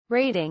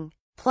Rating,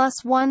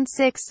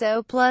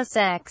 +160 plus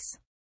X.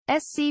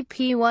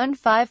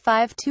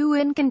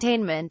 SCP-1552 in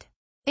containment.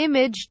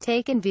 Image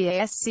taken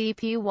via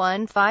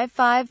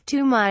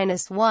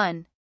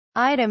SCP-1552-1.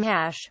 Item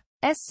hash,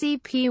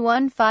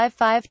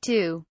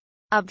 SCP-1552.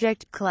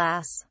 Object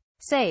class,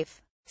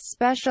 Safe.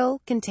 Special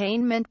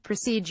Containment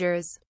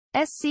Procedures.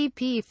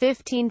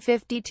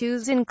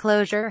 SCP-1552's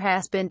enclosure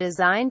has been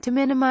designed to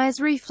minimize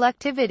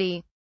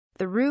reflectivity.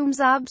 The room's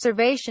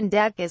observation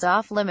deck is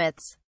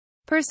off-limits.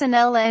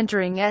 Personnel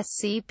entering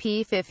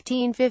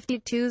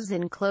SCP-1552's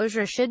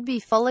enclosure should be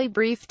fully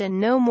briefed and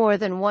no more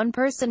than one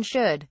person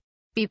should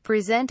be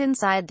present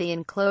inside the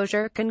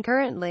enclosure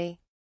concurrently.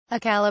 A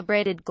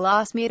calibrated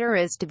gloss meter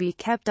is to be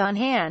kept on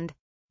hand.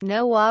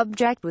 No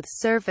object with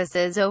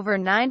surfaces over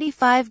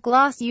 95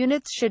 gloss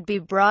units should be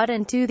brought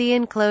into the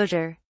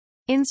enclosure.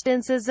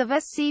 Instances of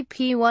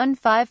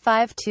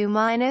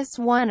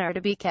SCP-1552-1 are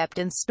to be kept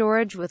in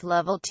storage with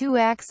Level 2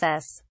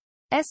 access.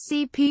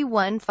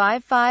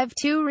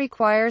 SCP-1552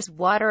 requires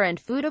water and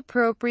food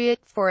appropriate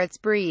for its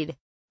breed.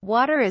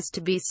 Water is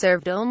to be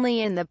served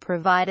only in the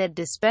provided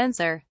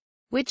dispenser,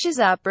 which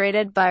is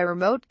operated by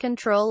remote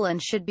control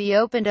and should be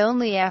opened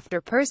only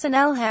after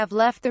personnel have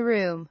left the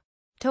room.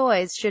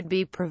 Toys should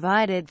be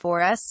provided for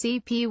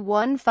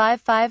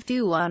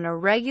SCP-1552 on a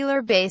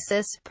regular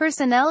basis.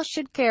 Personnel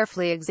should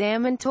carefully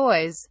examine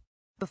toys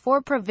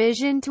before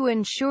provision to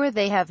ensure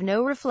they have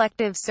no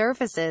reflective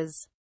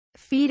surfaces.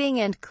 Feeding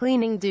and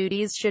cleaning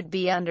duties should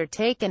be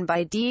undertaken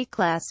by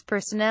D-Class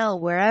personnel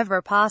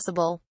wherever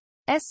possible.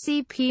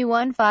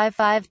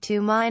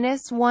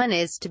 SCP-1552-1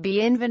 is to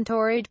be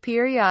inventoried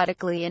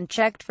periodically and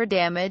checked for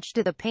damage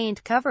to the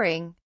paint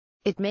covering.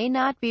 It may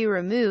not be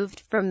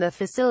removed from the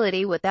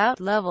facility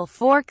without Level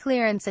 4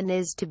 clearance and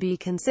is to be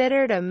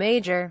considered a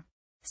major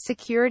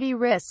security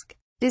risk.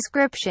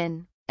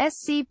 Description: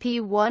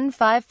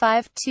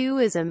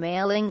 SCP-1552 is a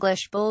male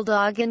English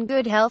bulldog in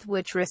good health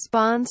which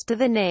responds to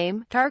the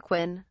name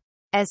Tarquin.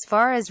 As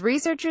far as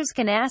researchers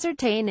can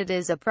ascertain, it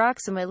is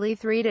approximately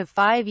 3 to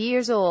 5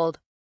 years old.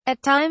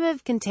 At time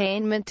of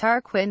containment,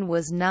 Tarquin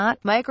was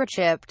not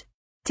microchipped.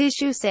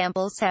 Tissue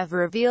samples have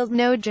revealed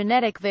no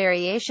genetic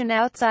variation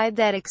outside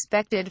that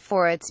expected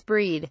for its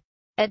breed.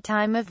 At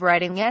time of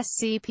writing,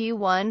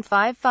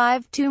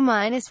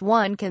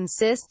 SCP-1552-1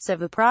 consists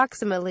of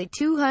approximately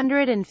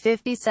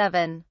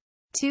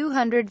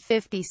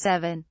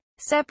 257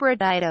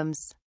 separate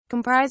items,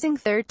 comprising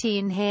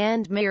 13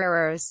 hand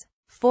mirrors,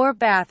 4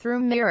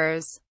 bathroom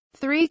mirrors,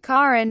 3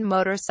 car and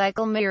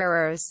motorcycle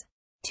mirrors,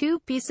 2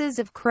 pieces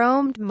of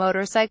chromed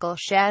motorcycle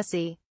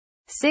chassis,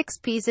 6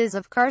 pieces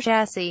of car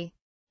chassis,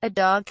 a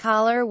dog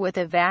collar with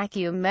a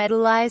vacuum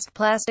metallized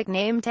plastic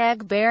name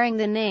tag bearing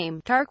the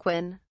name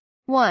Tarquin.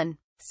 1.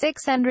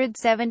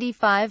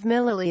 675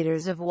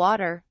 milliliters of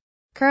water,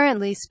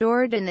 currently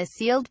stored in a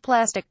sealed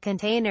plastic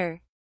container.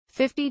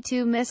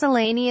 52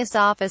 miscellaneous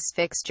office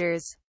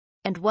fixtures,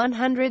 and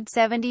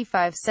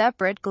 175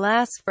 separate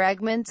glass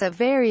fragments of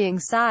varying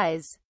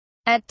size.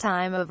 At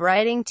time of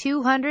writing,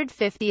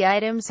 250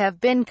 items have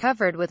been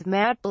covered with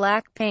matte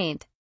black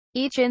paint.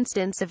 Each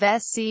instance of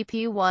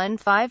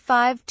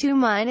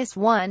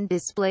SCP-1552-1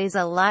 displays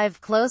a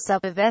live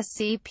close-up of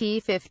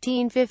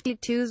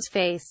SCP-1552's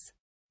face,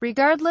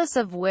 regardless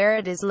of where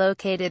it is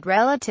located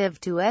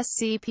relative to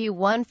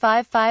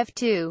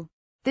SCP-1552.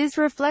 This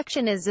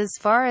reflection is, as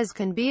far as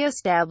can be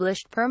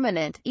established,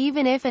 permanent,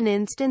 even if an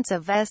instance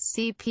of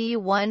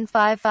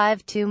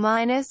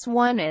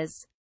SCP-1552-1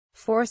 is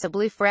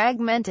forcibly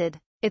fragmented.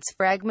 Its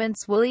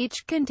fragments will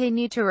each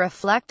continue to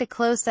reflect a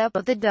close-up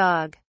of the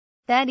dog.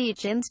 That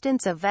each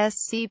instance of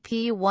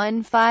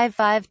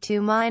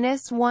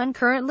SCP-1552-1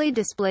 currently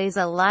displays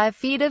a live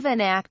feed of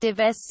an active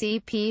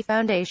SCP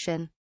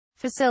Foundation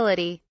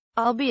facility,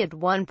 albeit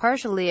one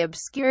partially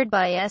obscured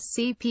by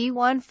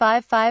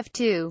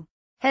SCP-1552,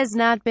 has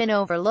not been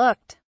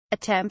overlooked.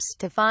 Attempts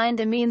to find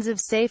a means of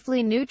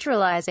safely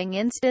neutralizing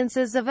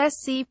instances of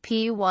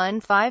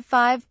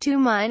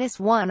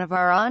SCP-1552-1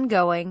 are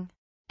ongoing.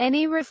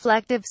 Any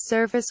reflective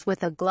surface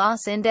with a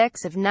gloss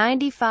index of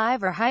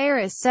 95 or higher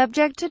is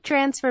subject to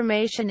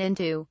transformation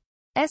into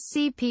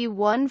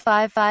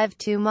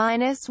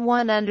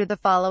SCP-1552-1 under the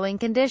following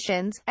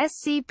conditions.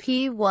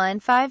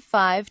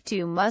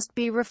 SCP-1552 must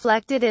be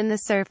reflected in the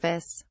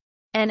surface.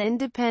 An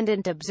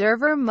independent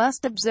observer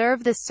must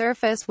observe the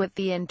surface with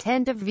the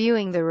intent of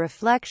viewing the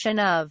reflection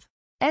of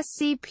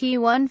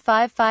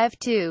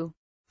SCP-1552.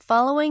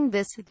 Following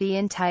this, the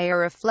entire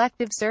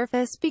reflective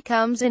surface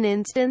becomes an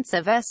instance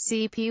of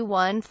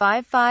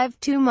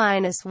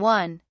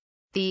SCP-1552-1.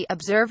 The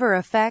observer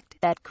effect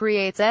that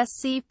creates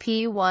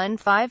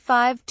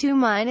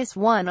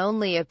SCP-1552-1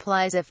 only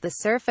applies if the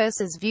surface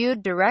is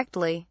viewed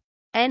directly.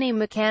 Any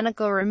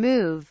mechanical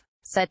remove,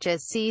 such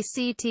as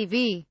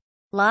CCTV,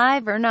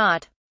 live or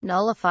not,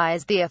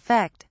 nullifies the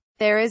effect.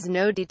 There is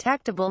no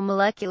detectable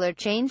molecular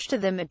change to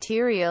the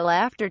material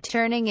after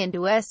turning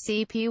into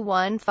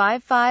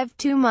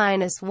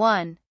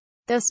SCP-1552-1.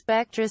 The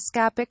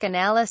spectroscopic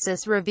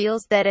analysis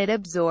reveals that it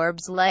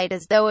absorbs light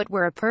as though it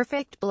were a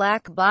perfect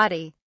black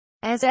body.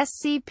 As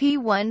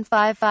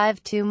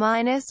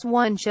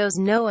SCP-1552-1 shows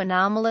no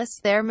anomalous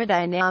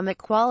thermodynamic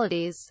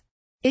qualities,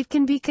 it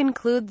can be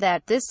concluded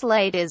that this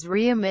light is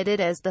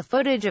re-emitted as the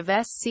footage of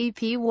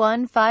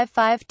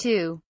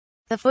SCP-1552.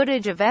 The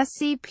footage of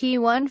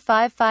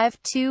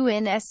SCP-1552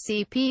 in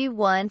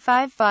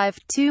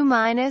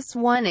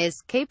SCP-1552-1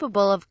 is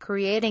capable of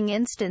creating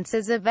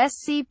instances of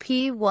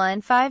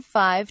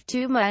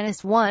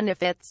SCP-1552-1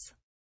 if its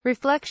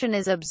reflection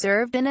is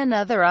observed in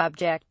another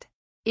object.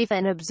 If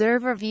an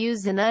observer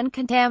views an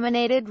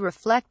uncontaminated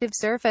reflective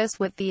surface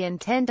with the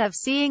intent of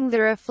seeing the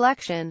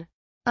reflection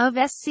of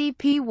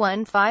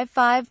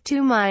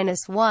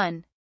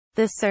SCP-1552-1,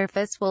 the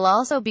surface will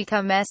also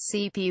become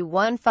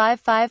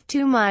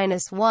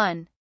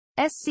SCP-1552-1.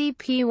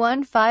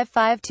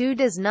 SCP-1552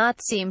 does not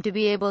seem to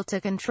be able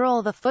to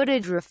control the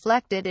footage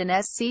reflected in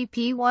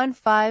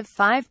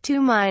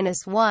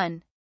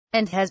SCP-1552-1,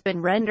 and has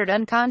been rendered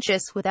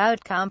unconscious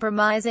without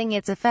compromising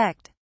its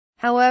effect.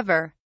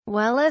 However,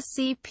 while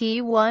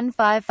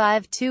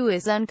SCP-1552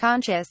 is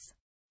unconscious,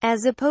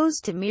 as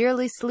opposed to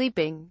merely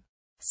sleeping,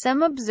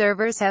 some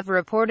observers have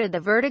reported a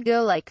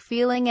vertigo-like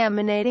feeling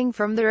emanating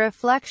from the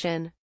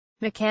reflection.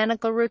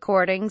 Mechanical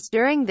recordings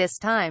during this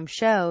time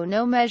show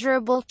no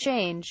measurable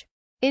change,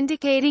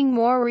 indicating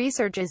more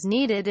research is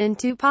needed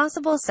into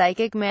possible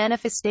psychic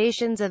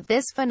manifestations of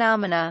this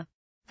phenomena.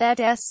 That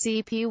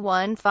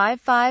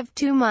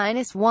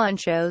SCP-1552-1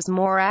 shows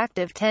more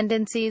active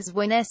tendencies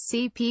when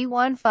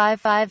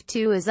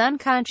SCP-1552 is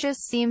unconscious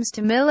seems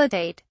to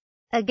militate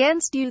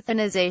against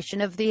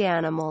euthanization of the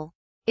animal.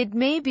 It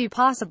may be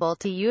possible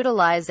to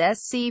utilize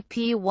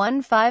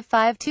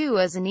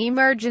SCP-1552 as an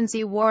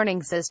emergency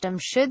warning system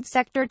should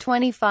Sector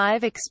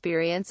 25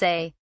 experience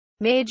a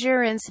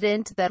major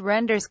incident that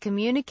renders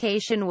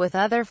communication with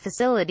other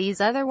facilities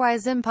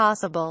otherwise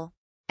impossible.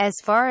 As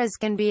far as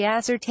can be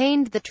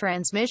ascertained, the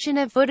transmission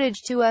of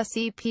footage to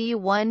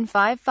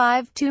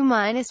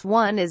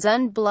SCP-1552-1 is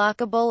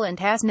unblockable and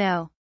has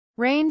no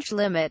range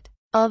limit.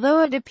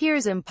 Although it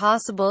appears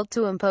impossible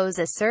to impose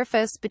a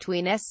surface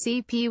between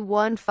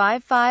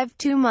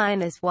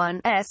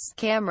SCP-1552-1's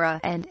camera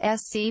and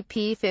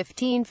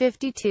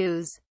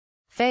SCP-1552's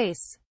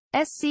face,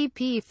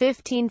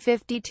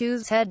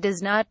 SCP-1552's head does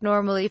not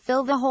normally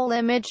fill the whole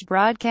image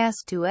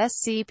broadcast to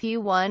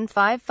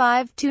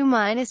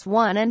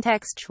SCP-1552-1, and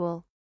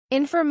textual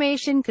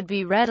information could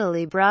be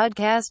readily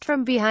broadcast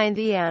from behind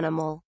the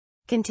animal.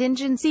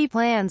 Contingency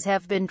plans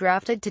have been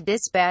drafted to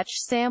dispatch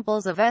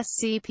samples of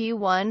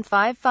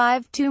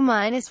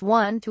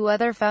SCP-1552-1 to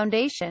other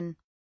Foundation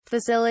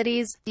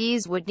facilities.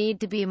 These would need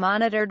to be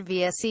monitored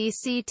via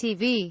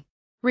CCTV.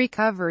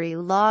 Recovery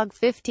Log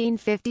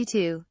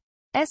 1552.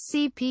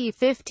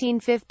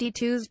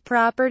 SCP-1552's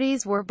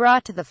properties were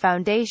brought to the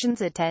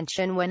Foundation's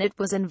attention when it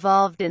was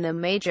involved in a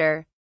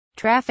major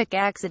traffic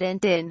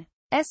accident in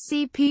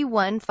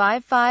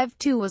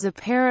SCP-1552 was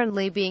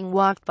apparently being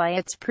walked by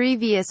its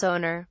previous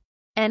owner,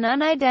 an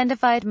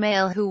unidentified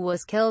male who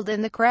was killed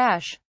in the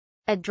crash.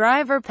 A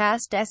driver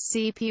passed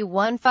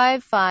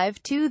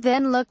SCP-1552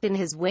 then looked in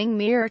his wing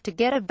mirror to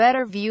get a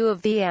better view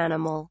of the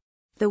animal.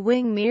 The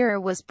wing mirror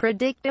was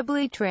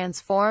predictably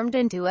transformed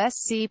into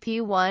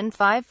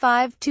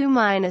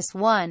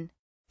SCP-1552-1.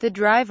 The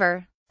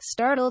driver,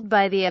 startled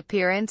by the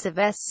appearance of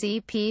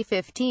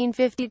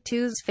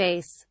SCP-1552's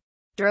face,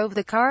 drove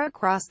the car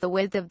across the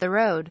width of the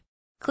road,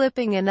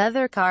 clipping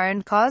another car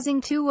and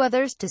causing two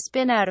others to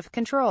spin out of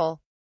control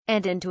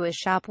and into a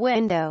shop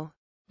window,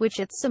 which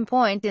at some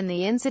point in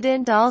the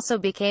incident also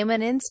became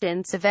an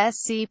instance of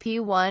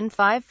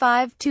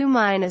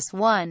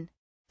SCP-1552-1.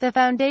 The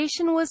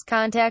Foundation was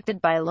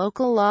contacted by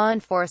local law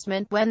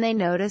enforcement when they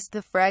noticed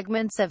the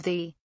fragments of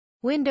the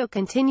window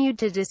continued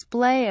to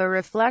display a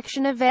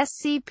reflection of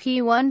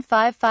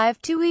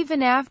SCP-1552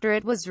 even after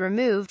it was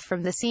removed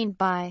from the scene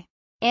by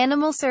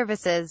Animal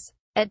Services.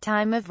 At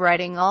time of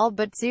writing, all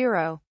but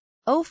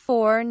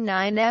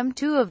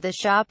 0.049 of the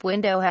shop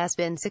window has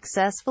been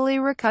successfully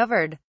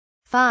recovered.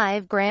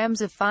 5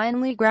 grams of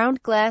finely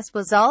ground glass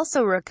was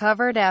also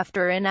recovered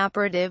after an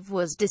operative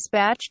was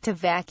dispatched to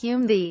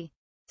vacuum the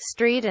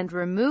street and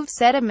remove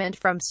sediment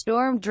from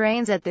storm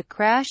drains at the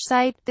crash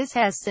site. This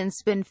has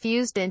since been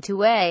fused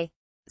into a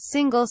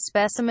single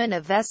specimen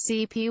of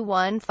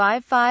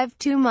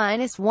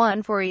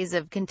SCP-1552-1 for ease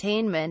of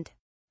containment.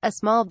 A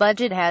small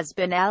budget has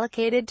been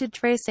allocated to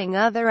tracing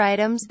other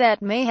items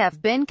that may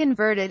have been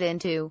converted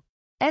into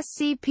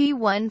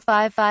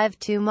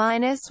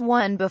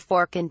SCP-1552-1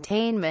 before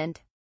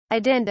containment.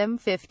 Addendum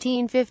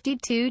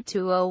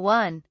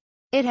 1552-201.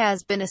 It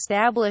has been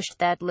established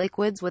that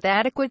liquids with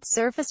adequate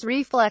surface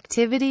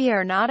reflectivity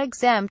are not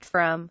exempt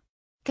from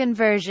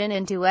conversion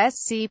into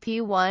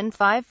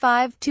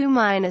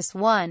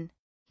SCP-1552-1.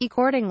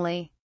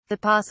 Accordingly, the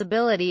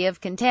possibility of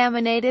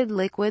contaminated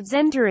liquids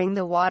entering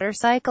the water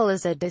cycle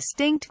is a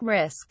distinct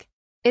risk.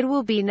 It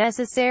will be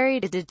necessary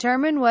to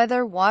determine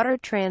whether water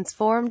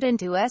transformed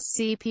into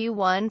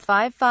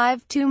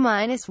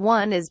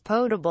SCP-1552-1 is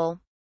potable.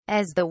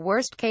 as the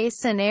worst-case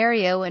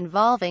scenario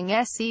involving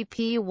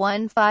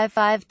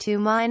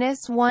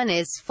SCP-1552-1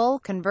 is full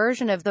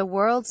conversion of the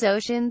world's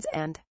oceans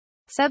and,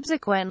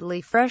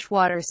 subsequently,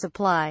 freshwater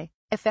supply,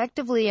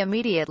 effectively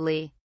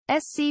immediately.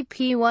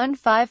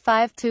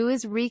 SCP-1552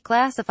 is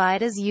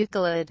reclassified as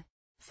Euclid.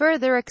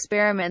 Further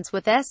experiments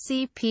with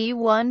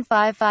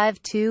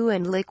SCP-1552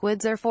 and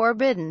liquids are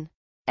forbidden.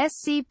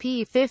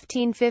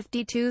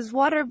 SCP-1552's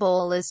water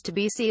bowl is to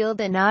be sealed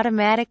and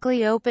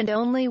automatically opened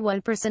only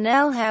when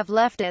personnel have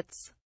left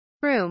its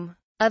room.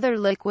 Other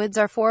liquids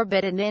are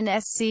forbidden in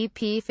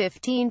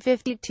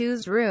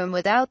SCP-1552's room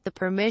without the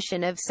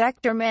permission of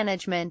sector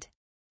management.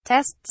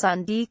 Tests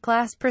on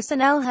D-Class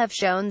personnel have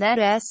shown that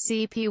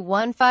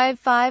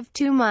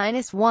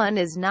SCP-1552-1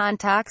 is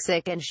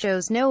non-toxic and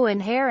shows no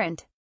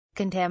inherent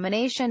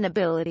contamination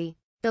ability.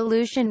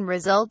 Dilution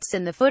results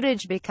in the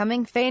footage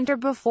becoming fainter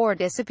before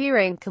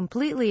disappearing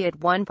completely at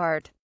one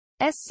part.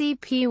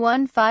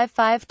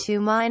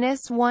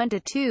 SCP-1552-1 to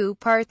 2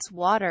 parts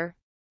water.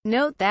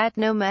 Note that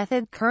no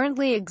method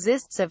currently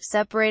exists of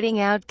separating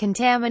out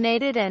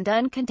contaminated and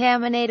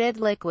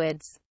uncontaminated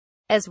liquids.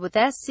 As with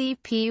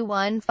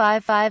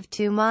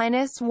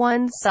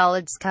SCP-1552-1,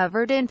 solids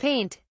covered in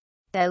paint.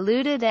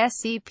 Diluted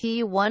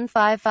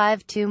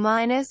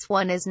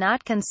SCP-1552-1 is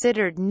not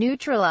considered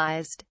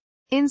neutralized.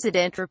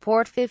 Incident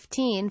Report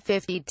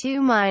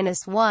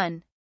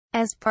 1552-1.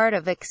 As part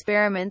of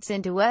experiments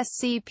into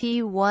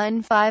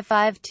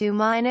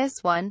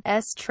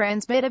SCP-1552-1's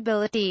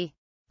transmittability,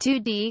 2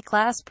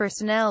 D-Class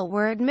personnel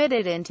were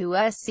admitted into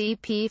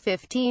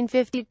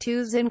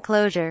SCP-1552's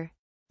enclosure.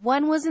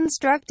 One was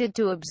instructed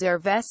to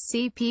observe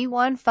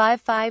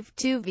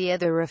SCP-1552 via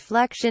the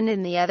reflection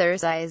in the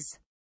other's eyes.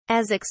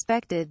 As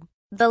expected,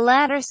 the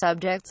latter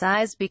subject's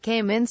eyes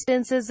became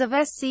instances of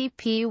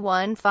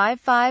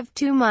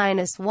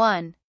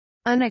SCP-1552-1.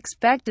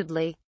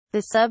 Unexpectedly,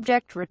 the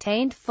subject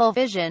retained full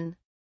vision,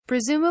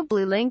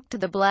 presumably linked to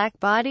the black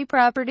body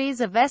properties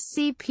of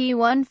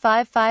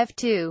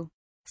SCP-1552.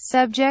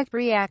 Subject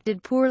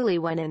reacted poorly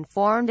when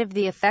informed of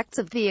the effects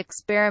of the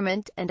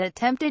experiment and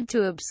attempted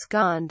to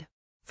abscond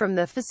from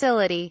the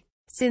facility.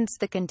 Since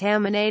the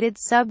contaminated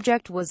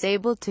subject was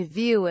able to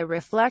view a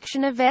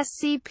reflection of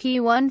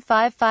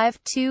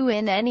SCP-1552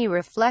 in any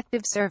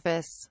reflective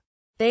surface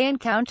they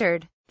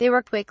encountered, they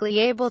were quickly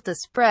able to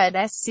spread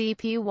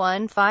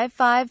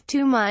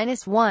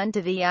SCP-1552-1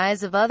 to the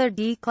eyes of other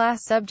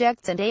D-Class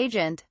subjects and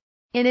agent.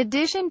 In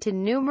addition to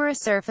numerous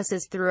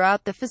surfaces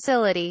throughout the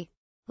facility,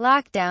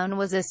 lockdown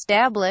was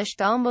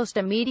established almost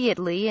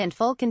immediately and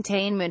full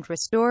containment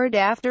restored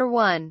after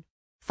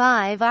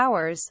 5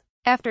 hours.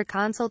 After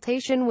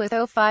consultation with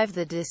O5,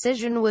 the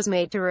decision was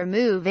made to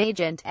remove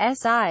Agent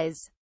S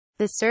eyes.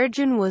 The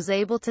surgeon was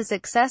able to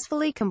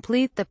successfully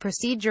complete the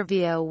procedure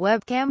via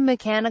webcam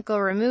mechanical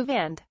remove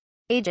and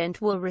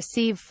Agent will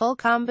receive full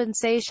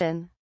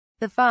compensation.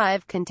 The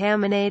 5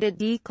 contaminated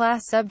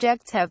D-Class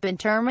subjects have been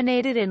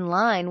terminated in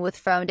line with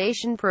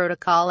Foundation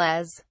protocol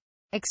as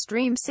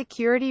extreme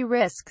security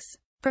risks.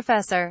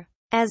 Professor.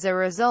 As a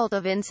result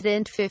of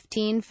Incident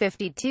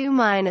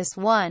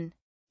 1552-1,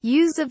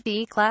 use of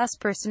D-Class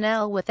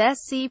personnel with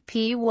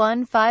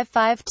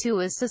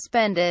SCP-1552 is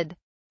suspended.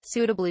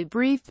 Suitably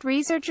briefed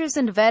researchers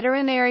and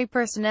veterinary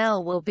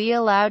personnel will be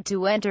allowed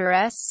to enter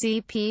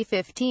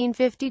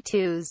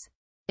SCP-1552's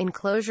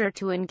enclosure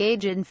to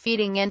engage in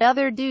feeding and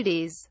other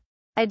duties.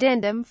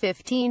 Addendum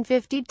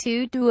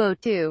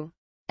 1552-02.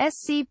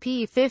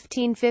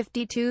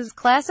 SCP-1552's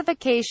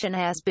classification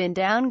has been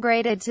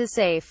downgraded to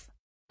safe,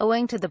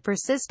 owing to the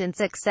persistent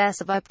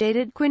success of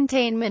updated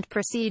containment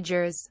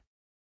procedures.